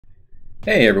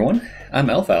Hey everyone,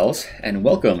 I'm Elfowls, and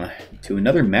welcome to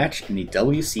another match in the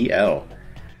WCL.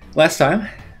 Last time,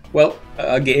 well,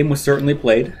 a game was certainly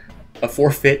played. A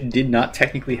forfeit did not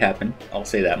technically happen, I'll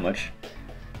say that much.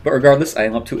 But regardless, I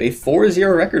am up to a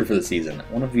 4-0 record for the season,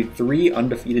 one of the 3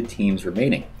 undefeated teams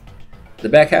remaining. The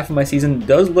back half of my season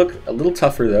does look a little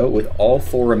tougher though, with all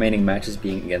 4 remaining matches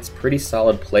being against pretty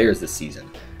solid players this season.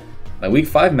 My Week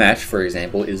 5 match, for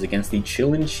example, is against the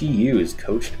Chillin' Chi-Yus,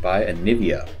 coached by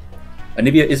Anivia.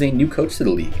 Anivia is a new coach to the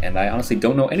league, and I honestly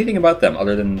don't know anything about them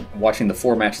other than watching the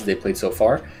 4 matches they've played so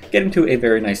far, getting to a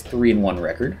very nice 3-1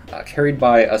 record, carried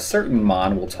by a certain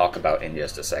Mon we'll talk about in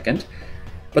just a second.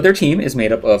 But their team is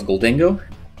made up of Gholdengo,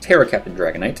 Tera Captain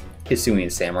Dragonite, Hisui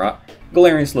and Samurott,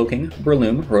 Galarian Slowking,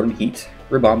 Breloom, Rotom-Heat,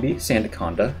 Ribombee,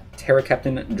 Sandaconda, Tera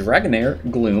Captain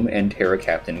Dragonair, Gloom, and Tera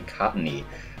Captain Cottonee.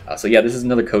 So yeah, this is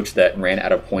another coach that ran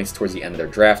out of points towards the end of their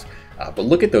draft. But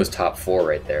look at those top 4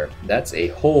 right there. That's a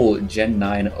whole Gen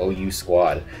 9 OU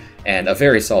squad, and a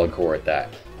very solid core at that.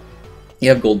 You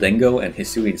have Gholdengo and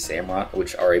Hisui and Samurott,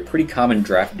 which are a pretty common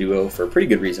draft duo for a pretty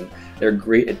good reason. They're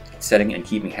great at setting and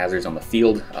keeping hazards on the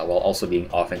field, while also being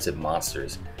offensive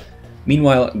monsters.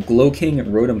 Meanwhile, Slowking,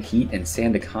 Rotom-Heat, and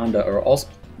Sandaconda are also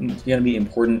going to be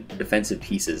important defensive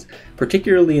pieces.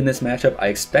 Particularly in this matchup, I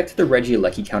expect the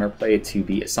Regieleki counterplay to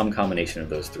be some combination of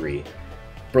those 3.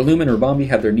 Breloom and Ribombee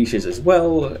have their niches as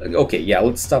well. Okay, yeah,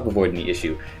 let's stop avoiding the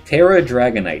issue. Tera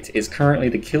Dragonite is currently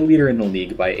the kill leader in the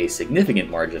league by a significant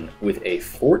margin, with a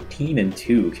 14-2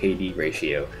 KD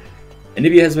ratio.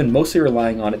 Anivia has been mostly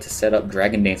relying on it to set up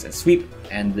Dragon Dance and Sweep,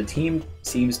 and the team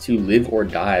seems to live or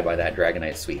die by that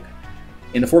Dragonite sweep.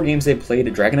 In the 4 games they've played,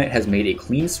 Dragonite has made a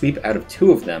clean sweep out of 2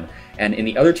 of them, and in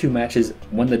the other 2 matches,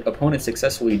 when the opponent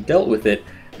successfully dealt with it,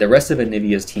 the rest of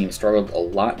Anivia's team struggled a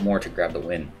lot more to grab the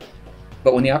win.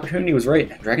 But when the opportunity was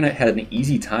right, Dragonite had an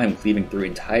easy time cleaving through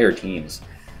entire teams.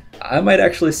 I might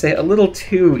actually say a little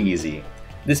too easy.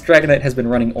 This Dragonite has been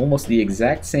running almost the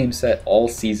exact same set all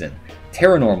season.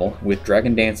 Tera Normal with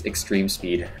Dragon Dance, Extreme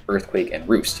Speed, Earthquake, and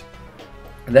Roost.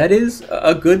 That is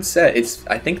a good set. It's,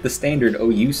 I think, the standard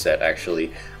OU set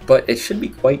actually, but it should be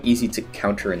quite easy to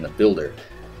counter in the builder.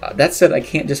 That said, I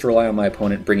can't just rely on my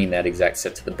opponent bringing that exact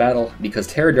set to the battle, because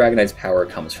Tera Dragonite's power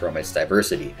comes from its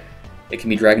diversity. It can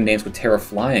be Dragon Dance with Tera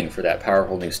Flying for that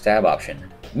powerful new stab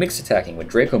option, mixed attacking with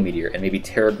Draco Meteor and maybe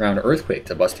Tera Ground Earthquake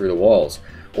to bust through the walls,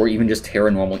 or even just Tera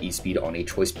Normal E-Speed on a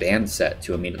choice band set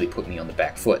to immediately put me on the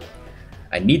back foot.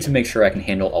 I need to make sure I can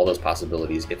handle all those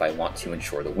possibilities if I want to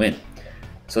ensure the win.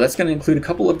 So that's going to include a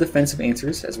couple of defensive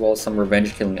answers as well as some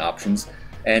revenge killing options,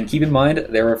 and keep in mind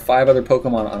there are 5 other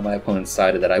Pokemon on my opponent's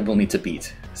side that I will need to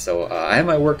beat. So I have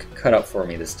my work cut out for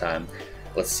me this time.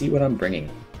 Let's see what I'm bringing.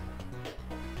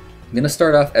 I'm going to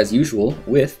start off as usual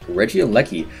with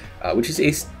Regieleki, which is a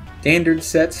standard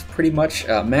set, pretty much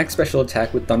max special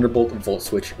attack with Thunderbolt, Volt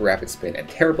Switch, Rapid Spin, and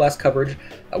Terra Blast coverage,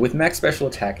 with max special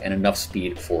attack and enough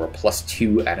speed for a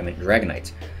 +2 Adamant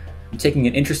Dragonite. I'm taking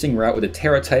an interesting route with a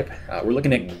Terra type. We're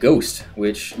looking at Ghost,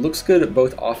 which looks good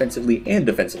both offensively and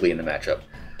defensively in the matchup.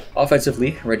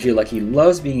 Offensively, Regieleki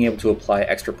loves being able to apply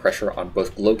extra pressure on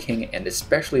both Slowking and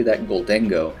especially that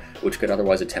Gholdengo, which could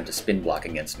otherwise attempt to spin block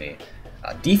against me.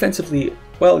 Defensively,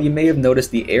 well, you may have noticed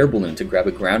the Air Balloon to grab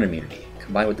a ground immunity.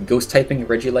 Combined with the Ghost typing,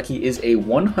 Regieleki is a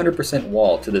 100%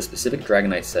 wall to the specific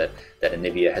Dragonite set that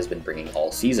Anivia has been bringing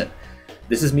all season.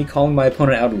 This is me calling my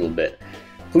opponent out a little bit.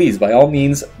 Please, by all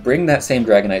means, bring that same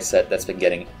Dragonite set that's been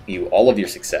getting you all of your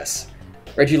success.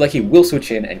 Regieleki will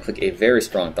switch in and click a very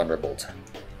strong Thunderbolt.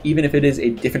 Even if it is a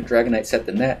different Dragonite set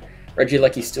than that,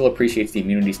 Regieleki still appreciates the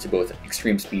immunities to both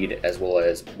Extreme Speed as well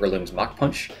as Breloom's Mach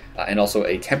Punch, and also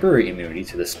a temporary immunity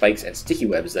to the spikes and sticky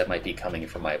webs that might be coming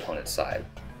from my opponent's side.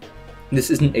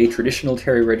 This isn't a traditional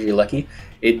Terry Regieleki.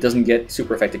 It doesn't get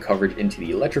super effective coverage into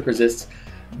the electric resists,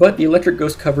 but the electric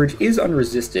ghost coverage is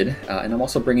unresisted, and I'm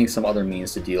also bringing some other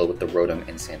means to deal with the Rotom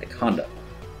and Sandaconda.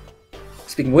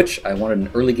 Speaking of which, I wanted an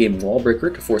early game wall breaker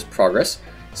to force progress,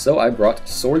 so I brought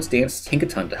Swords Dance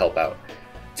Tinkaton to help out.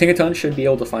 Tinkaton should be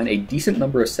able to find a decent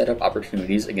number of setup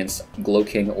opportunities against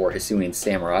Slowking or Hisui and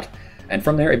Samurott, and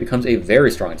from there it becomes a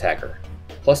very strong attacker.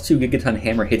 +2 Gigaton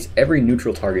Hammer hits every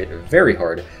neutral target very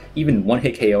hard, even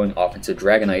one-hit KOing offensive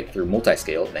Dragonite through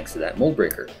multi-scale thanks to that Mold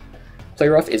Breaker. Play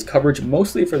Rough is coverage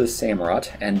mostly for the Samurott,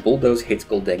 and Bulldoze hits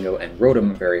Gholdengo and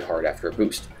Rotom very hard after a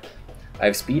boost. I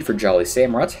have speed for Jolly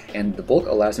Samurott, and the bulk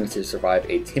allows me to survive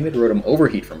a timid Rotom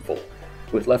overheat from full,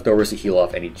 with leftovers to heal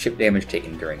off any chip damage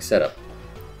taken during setup.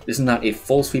 This is not a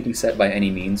full sweeping set by any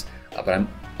means, but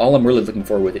all I'm really looking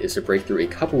for with it is to break through a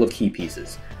couple of key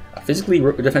pieces. Physically,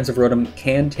 defensive Rotom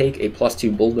can take a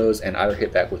 +2 Bulldoze and either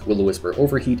hit back with Will-O-Wisp or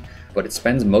Overheat, but it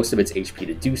spends most of its HP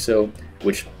to do so,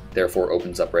 which therefore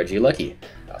opens up Regieleki.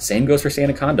 Same goes for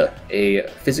Sandaconda. A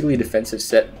physically defensive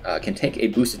set can take a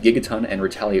boosted Gigaton and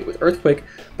retaliate with Earthquake,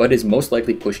 but is most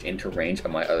likely pushed into range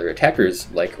of my other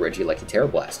attackers, like Regieleki Terra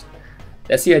Blast.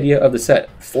 That's the idea of the set.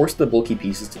 Force the bulky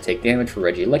pieces to take damage for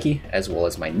Regieleki, as well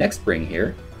as my next bring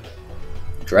here,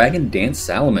 Dragon Dance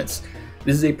Salamence.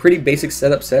 This is a pretty basic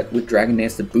setup set with Dragon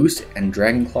Dance to boost and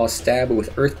Dragon Claw Stab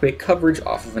with Earthquake coverage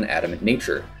off of an Adamant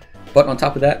nature. But on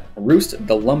top of that, Roost,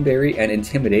 the Lumberry, and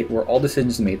Intimidate were all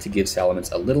decisions made to give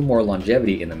Salamence a little more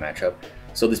longevity in the matchup,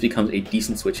 so this becomes a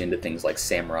decent switch into things like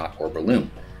Samurott or Breloom.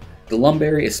 The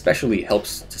Lumberry especially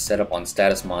helps to set up on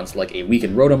status mons like a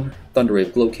weakened Rotom,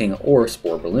 Thunderwave Glowking, or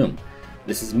Spore Breloom.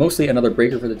 This is mostly another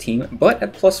breaker for the team, but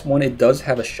at +1 it does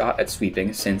have a shot at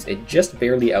sweeping since it just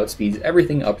barely outspeeds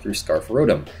everything up through Scarf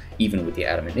Rotom, even with the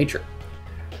Adamant nature.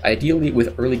 Ideally,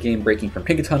 with early game breaking from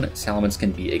Gigaton, Salamence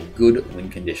can be a good win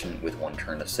condition with one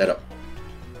turn of setup.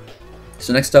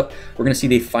 So next up, we're going to see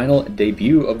the final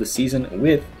debut of the season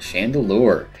with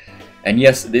Chandelure. And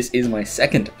yes, this is my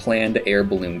second planned Air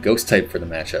Balloon Ghost type for the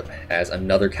matchup, as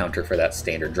another counter for that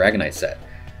standard Dragonite set.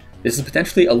 This is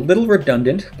potentially a little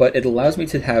redundant, but it allows me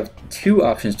to have two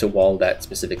options to wall that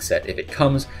specific set if it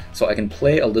comes, so I can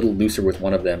play a little looser with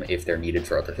one of them if they're needed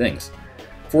for other things.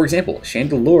 For example,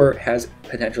 Chandelure has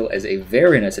potential as a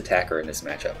very nice attacker in this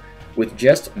matchup. With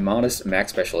just modest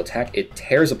max special attack, it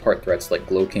tears apart threats like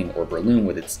Glowking or Breloom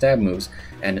with its stab moves,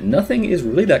 and nothing is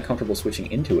really that comfortable switching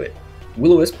into it.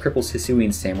 Will-O-Wisp cripples Hisui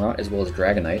and Samurott as well as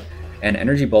Dragonite, and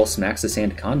Energy Ball smacks the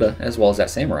Sandaconda as well as that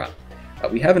Samurott.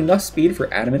 We have enough speed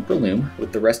for Adamant Breloom,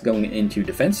 with the rest going into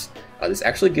defense. This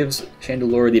actually gives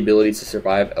Chandelure the ability to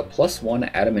survive a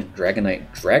 +1 Adamant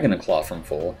Dragonite Dragonoclaw from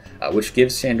full, which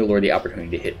gives Chandelure the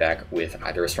opportunity to hit back with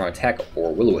either a strong attack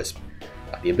or Will-O-Wisp.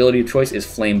 The ability of choice is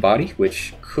Flame Body,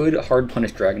 which could hard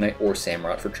punish Dragonite or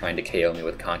Samurott for trying to KO me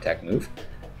with a contact move.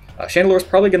 Chandelure is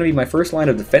probably going to be my first line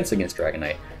of defense against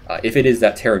Dragonite, if it is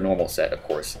that Terra Normal set, of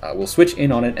course. We'll switch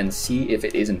in on it and see if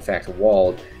it is in fact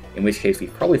walled, in which case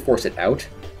we'd probably force it out.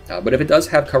 But if it does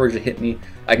have coverage to hit me,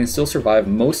 I can still survive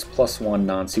most +1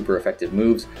 non-super effective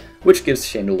moves, which gives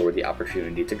Chandelure the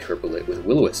opportunity to cripple it with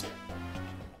Will-O-Wisp.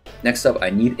 Next up, I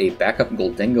need a backup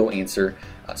Goldengo answer,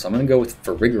 so I'm going to go with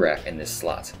Farigiraf in this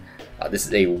slot. This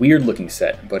is a weird looking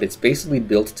set, but it's basically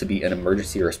built to be an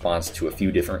emergency response to a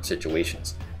few different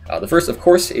situations. The first, of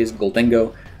course, is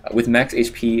Goldengo. With max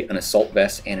HP, an Assault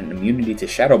Vest, and an immunity to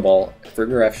Shadow Ball,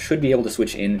 Farigiraf should be able to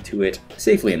switch into it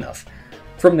safely enough.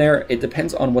 From there, it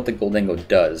depends on what the Goldengo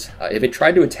does. If it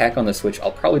tried to attack on the switch,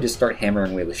 I'll probably just start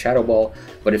hammering away with Shadow Ball,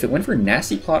 but if it went for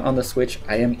Nasty Plot on the switch,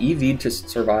 I am EV'd to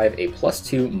survive a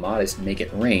 +2 modest Make It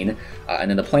Rain,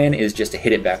 and then the plan is just to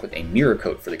hit it back with a Mirror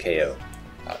Coat for the KO.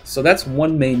 So that's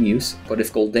one main use, but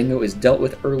if Goldengo is dealt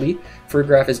with early,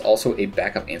 Farigiraf is also a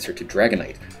backup answer to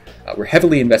Dragonite. We're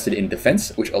heavily invested in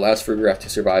defense, which allows Farigiraf to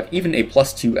survive even a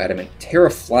 +2 Adamant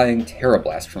Terra-Flying Terra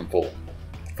Blast from full.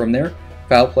 From there,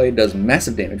 Foul Play does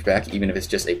massive damage back even if it's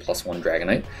just a +1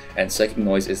 Dragonite, and Psychic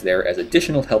Noise is there as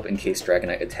additional help in case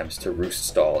Dragonite attempts to Roost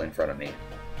Stall in front of me.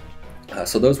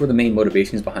 So those were the main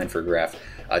motivations behind Farigiraf.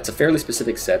 It's a fairly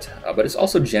specific set, but it's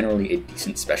also generally a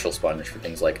decent special sponge for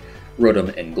things like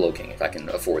Rotom and Glowking, if I can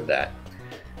afford that.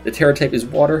 The Terra type is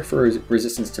Water for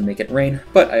resistance to Make It Rain,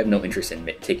 but I have no interest in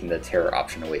taking the Terra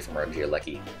option away from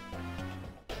Regieleki.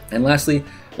 And lastly,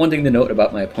 one thing to note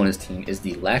about my opponent's team is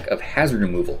the lack of hazard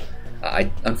removal.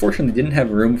 I unfortunately didn't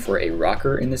have room for a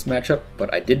rocker in this matchup,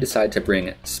 but I did decide to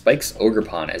bring Spike's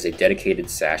Ogerpon as a dedicated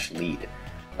Sash lead.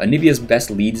 Anivia's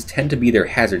best leads tend to be their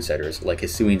hazard setters, like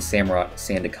Hisui, Samurott,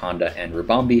 Sandaconda, and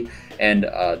Ribombee, and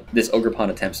this Ogerpon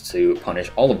attempts to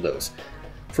punish all of those.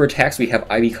 For attacks, we have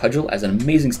Ivy Cudgel as an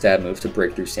amazing stab move to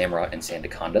break through Samurott and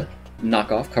Sandaconda.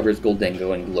 Knockoff covers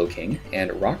Goldengo and Glowking,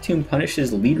 and Rock Tomb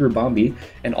punishes lead Ribombee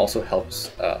and also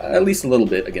helps at least a little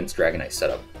bit against Dragonite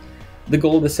setup. The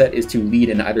goal of the set is to lead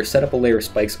and either set up a layer of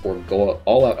spikes or go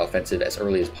all-out offensive as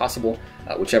early as possible,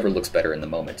 whichever looks better in the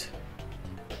moment.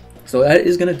 So that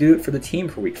is going to do it for the team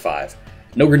for Week 5.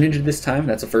 No Greninja this time,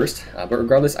 that's a first, but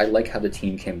regardless, I like how the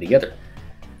team came together.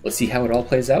 Let's see how it all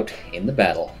plays out in the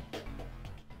battle.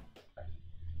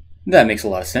 That makes a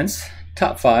lot of sense.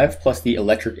 Top 5 plus the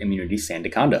Electric Immunity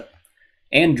Sandaconda.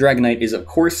 And Dragonite is of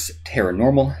course Terra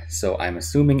Normal, so I'm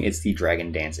assuming it's the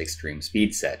Dragon Dance Extreme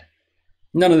Speed set.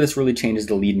 None of this really changes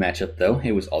the lead matchup though,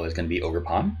 it was always going to be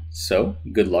Ogerpon, so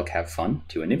good luck, have fun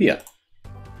to Anivia.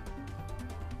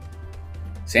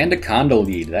 Sandaconda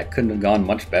lead, that couldn't have gone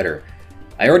much better.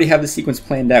 I already have the sequence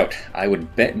planned out. I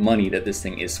would bet money that this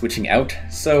thing is switching out,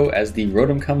 so as the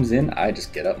Rotom comes in, I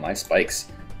just get up my spikes.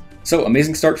 So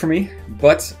amazing start for me,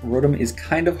 but Rotom is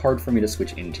kind of hard for me to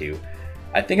switch into.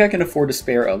 I think I can afford to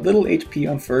spare a little HP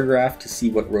on Farigiraf to see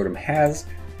what Rotom has.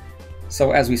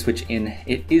 So as we switch in,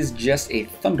 it is just a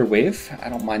Thunder Wave. I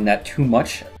don't mind that too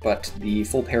much, but the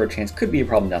full para chance could be a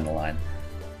problem down the line.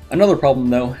 Another problem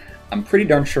though, I'm pretty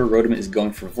darn sure Rotom is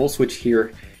going for Volt Switch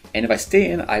here, and if I stay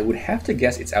in, I would have to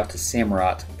guess it's out to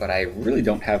Samurott, but I really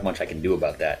don't have much I can do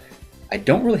about that. I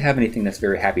don't really have anything that's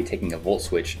very happy taking a Volt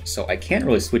Switch, so I can't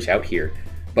really switch out here,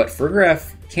 but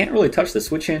Farigiraf can't really touch the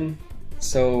switch in,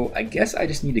 so I guess I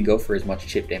just need to go for as much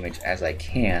chip damage as I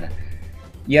can.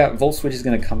 Yeah, Volt Switch is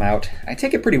going to come out. I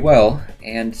take it pretty well,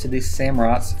 and to these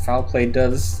Samurott's, Foul Play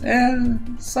does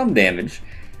some damage.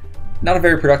 Not a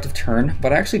very productive turn,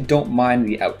 but I actually don't mind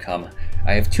the outcome.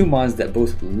 I have two mons that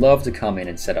both love to come in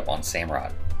and set up on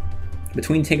Samurott.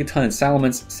 Between Tinkaton and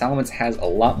Salamence, Salamence has a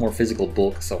lot more physical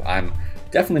bulk, so I'm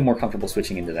definitely more comfortable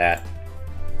switching into that.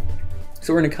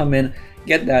 So we're going to come in,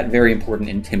 get that very important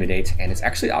Intimidate, and it's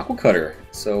actually Aqua Cutter,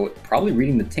 so probably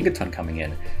reading the Tinkaton coming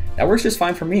in. That works just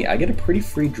fine for me. I get a pretty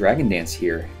free Dragon Dance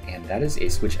here, and that is a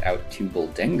switch out to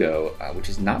Gholdengo, which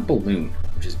is not Balloon,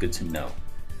 which is good to know.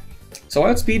 So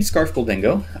I outspeed Scarf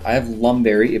Gholdengo. I have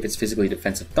Lumberry if it's physically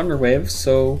defensive Thunder Wave,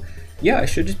 so yeah, I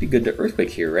should just be good to Earthquake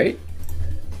here, right?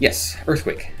 Yes,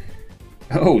 Earthquake.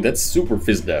 Oh, that's super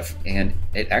Fizz Def, and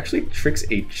it actually tricks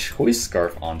a Choice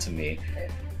Scarf onto me.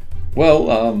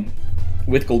 Well,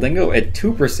 with Gholdengo at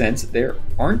 2%, there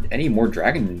aren't any more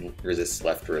Dragon Resists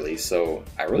left really, so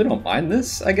I really don't mind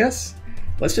this, I guess.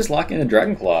 Let's just lock in a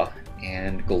Dragon Claw,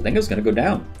 and Gholdengo's gonna go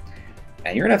down.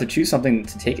 And you're gonna have to choose something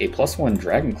to take a +1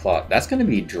 Dragon Claw. That's gonna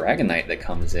be Dragonite that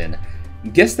comes in.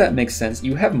 Guess that makes sense.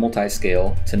 You have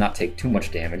multi-scale to not take too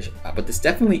much damage, but this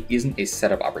definitely isn't a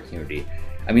setup opportunity.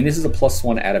 I mean, this is a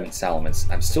 +1 Adamant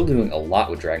Salamence. I'm still doing a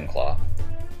lot with Dragon Claw.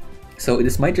 So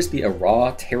this might just be a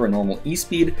raw Terra Normal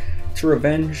E-Speed to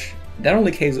Revenge. That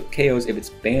only KOs if it's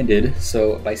banded,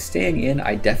 so by staying in,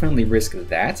 I definitely risk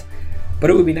that. But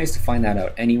it would be nice to find that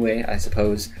out anyway, I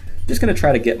suppose. Just gonna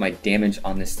try to get my damage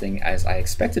on this thing as I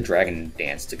expect a Dragon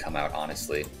Dance to come out,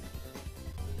 honestly.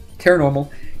 Terra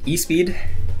Normal, E-Speed,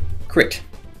 crit.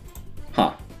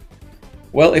 Huh.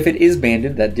 Well, if it is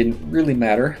banded, that didn't really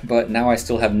matter, but now I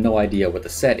still have no idea what the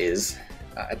set is.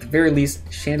 At the very least,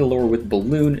 Chandelure with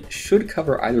Balloon should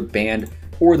cover either band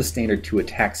or the standard 2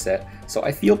 attack set, so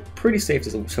I feel pretty safe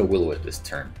to show Will-O-Wisp this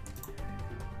turn.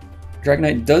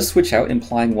 Dragonite does switch out,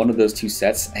 implying one of those two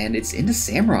sets, and it's into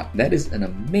Samurott. That is an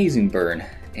amazing burn,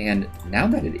 and now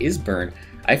that it is burned,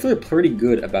 I feel pretty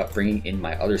good about bringing in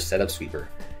my other setup sweeper.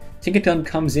 Tinkaton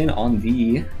comes in on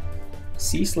the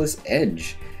Ceaseless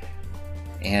Edge,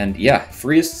 and yeah,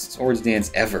 freest Swords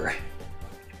Dance ever.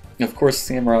 Of course,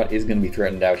 Samurott is going to be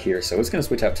threatened out here, so it's going to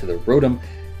switch out to the Rotom.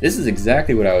 This is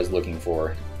exactly what I was looking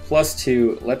for.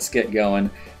 +2, let's get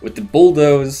going. With the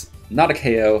Bulldoze, not a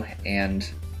KO, and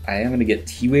I am going to get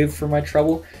T-Wave for my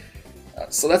trouble.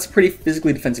 So that's a pretty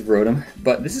physically defensive Rotom,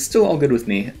 but this is still all good with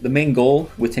me. The main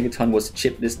goal with Tinkaton was to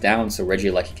chip this down so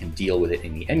Regieleki can deal with it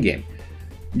in the endgame.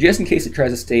 Just in case it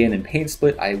tries to stay in and Pain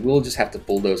Split, I will just have to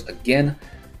Bulldoze again.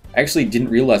 I actually didn't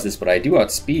realize this, but I do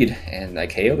outspeed, and I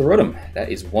KO the Rotom.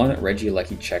 That is one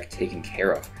Regieleki check taken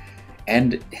care of.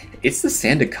 And it's the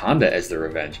Sandaconda as the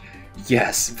revenge.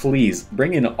 Yes, please,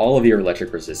 bring in all of your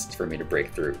electric resistance for me to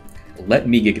break through. Let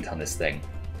me Gigaton this thing.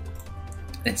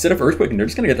 Instead of Earthquake, they're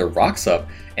just going to get their rocks up,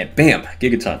 and bam,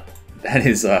 Gigaton. That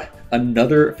is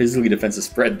another physically defensive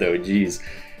spread though, jeez.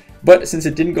 But since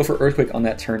it didn't go for Earthquake on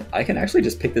that turn, I can actually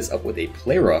just pick this up with a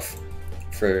Play Rough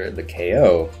for the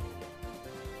KO.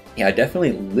 Yeah, I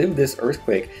definitely lived this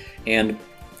Earthquake, and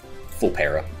full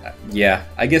para. Yeah,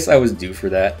 I guess I was due for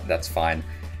that, that's fine.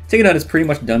 Tinkaton has pretty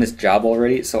much done its job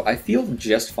already, so I feel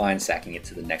just fine sacking it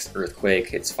to the next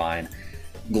Earthquake, it's fine.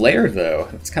 Glare though,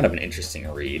 it's kind of an interesting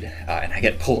read, and I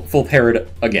get full parried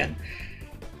again.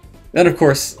 Then of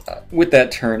course, with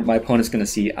that turn, my opponent's going to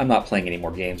see I'm not playing any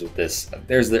more games with this.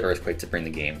 There's the Earthquake to bring the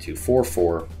game to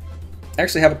 4-4. I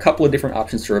actually have a couple of different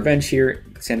options to revenge here.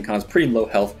 Sandaconda's pretty low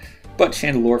health, but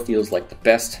Chandelure feels like the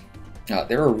best.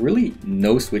 There are really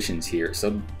no switch-ins here,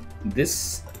 so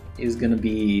this is going to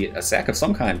be a sack of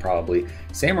some kind probably.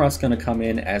 Samurott's going to come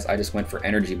in as I just went for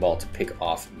Energy Ball to pick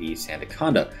off the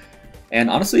Sandaconda. And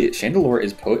honestly, Chandelure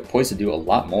is poised to do a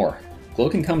lot more.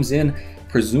 Cloaking comes in,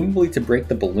 presumably to break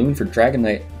the Balloon for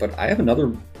Dragonite, but I have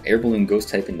another Air Balloon Ghost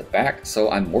type in the back, so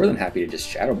I'm more than happy to just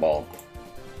Shadow Ball.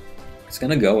 It's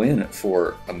going to go in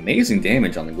for amazing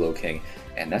damage on the Glowking,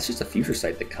 and that's just a Future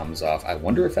Sight that comes off. I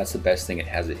wonder if that's the best thing it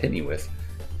has to hit me with.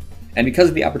 And because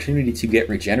of the opportunity to get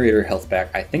Regenerator health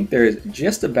back, I think there's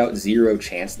just about 0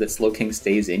 chance that Slowking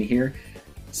stays in here.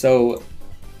 So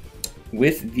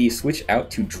with the switch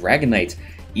out to Dragonite,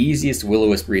 Easiest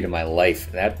Will-O-Wisp read of my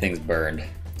life. That thing's burned.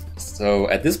 So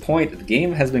at this point, the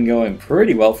game has been going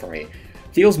pretty well for me.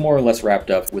 Feels more or less wrapped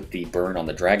up with the burn on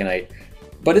the Dragonite,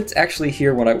 but it's actually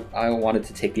here when I wanted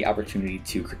to take the opportunity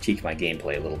to critique my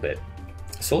gameplay a little bit.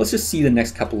 So let's just see the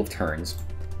next couple of turns.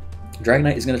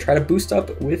 Dragonite is going to try to boost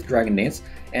up with Dragon Dance,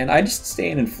 and I just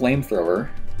stay in Flamethrower.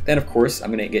 Then of course I'm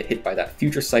going to get hit by that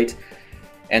Future Sight,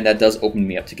 and that does open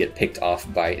me up to get picked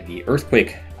off by the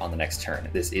Earthquake on the next turn.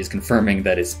 This is confirming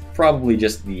that it's probably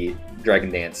just the Dragon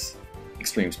Dance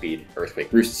Extreme Speed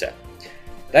Earthquake Roost set.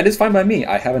 That is fine by me.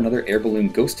 I have another Air Balloon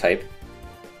Ghost type.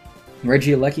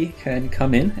 Regieleki can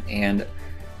come in, and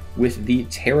with the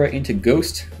Terra into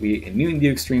Ghost, we immune the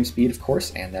Extreme Speed, of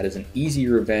course, and that is an easy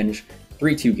revenge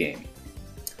 3-2 game.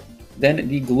 Then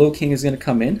the Glow King is going to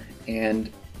come in, and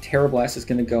Terra Blast is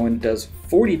going to go and does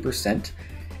 40%,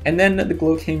 and then the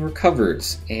Glow King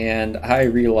recovers, and I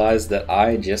realize that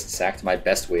I just sacked my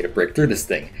best way to break through this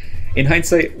thing. In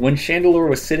hindsight, when Chandelure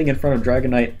was sitting in front of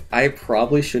Dragonite, I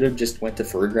probably should have just went to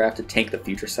Farigiraf to tank the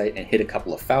Future Sight and hit a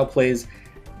couple of foul plays.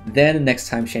 Then next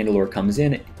time Chandelure comes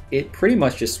in, it pretty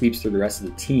much just sweeps through the rest of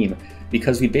the team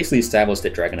because we basically established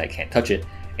that Dragonite can't touch it,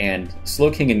 and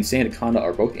Slowking and Sandaconda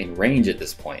are both in range at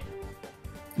this point.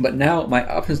 But now my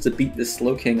options to beat this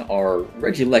Slowking are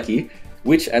Regieleki,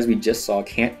 which as we just saw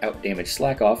can't outdamage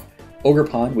Slakoth,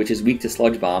 Ogerpon, which is weak to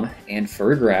Sludge Bomb, and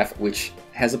Farigiraf, which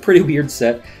has a pretty weird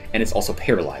set, and it's also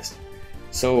paralyzed.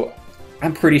 So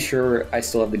I'm pretty sure I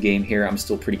still have the game here. I'm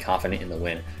still pretty confident in the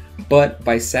win. But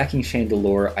by sacking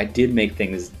Chandelure, I did make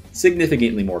things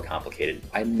significantly more complicated.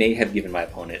 I may have given my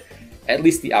opponent at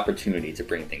least the opportunity to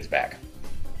bring things back.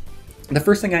 The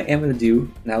first thing I am going to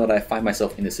do, now that I find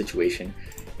myself in this situation,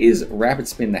 is Rapid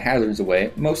Spin the hazards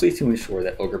away, mostly to ensure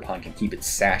that Ogerpon can keep its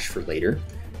sash for later.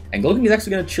 And Glowking is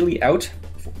actually going to Chili out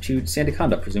to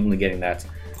Sandaconda, presumably getting that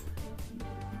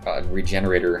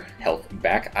Regenerator health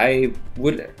back. I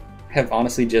would have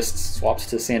honestly just swapped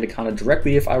to Sandaconda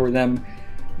directly if I were them,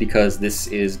 because this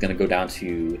is going to go down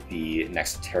to the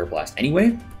next Terra Blast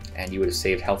anyway, and you would have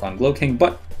saved health on Glowking,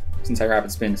 but since I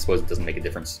Rapid Spin, I suppose it doesn't make a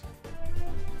difference.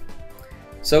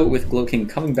 So with Glowking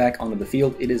coming back onto the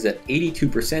field, it is at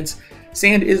 82%.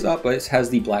 Sand is up, but it has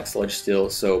the Black Sludge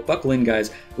still, so buckle in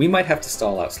guys, we might have to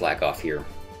stall out Slakoth here.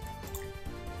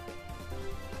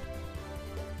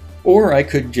 Or I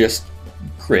could just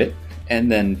crit,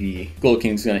 and then the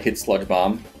Glowking's going to hit Sludge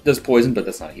Bomb. Does poison, but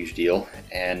that's not a huge deal.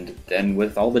 And then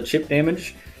with all the chip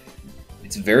damage,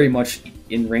 it's very much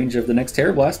in range of the next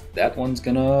Terra Blast. That one's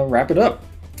going to wrap it up.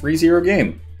 3-0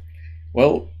 game.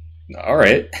 Well,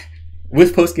 alright.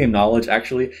 With post-game knowledge,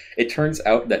 actually, it turns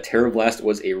out that Terra Blast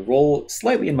was a roll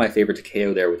slightly in my favor to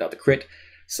KO there without the crit,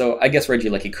 so I guess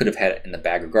Regieleki could have had it in the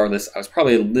bag regardless. I was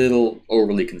probably a little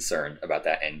overly concerned about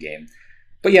that endgame.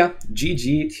 But yeah,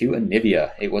 GG to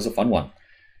Anivia. It was a fun one.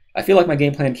 I feel like my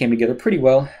game plan came together pretty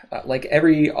well. Like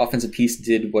every offensive piece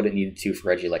did what it needed to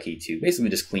for Regieleki to basically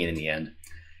just clean in the end.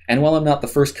 And while I'm not the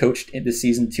first coach in this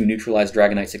season to neutralize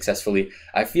Dragonite successfully,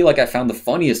 I feel like I found the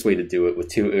funniest way to do it with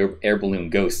 2 Air Balloon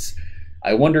Ghosts.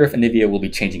 I wonder if Anivia will be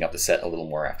changing up the set a little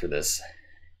more after this.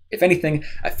 If anything,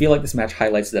 I feel like this match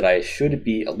highlights that I should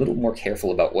be a little more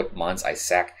careful about what mons I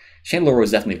sack. Chandelure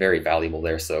was definitely very valuable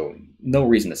there, so no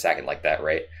reason to sack it like that,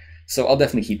 right? So I'll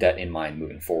definitely keep that in mind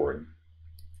moving forward.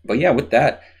 But yeah, with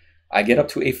that, I get up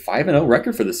to a 5-0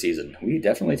 record for the season. We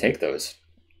definitely take those.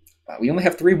 We only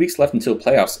have 3 weeks left until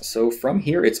playoffs, so from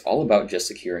here it's all about just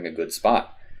securing a good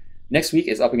spot. Next week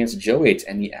is up against Joe8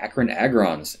 and the Akron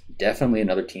Agrons. Definitely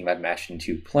another team I've matched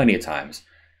into plenty of times.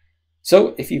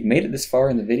 So if you've made it this far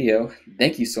in the video,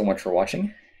 thank you so much for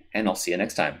watching, and I'll see you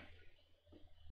next time.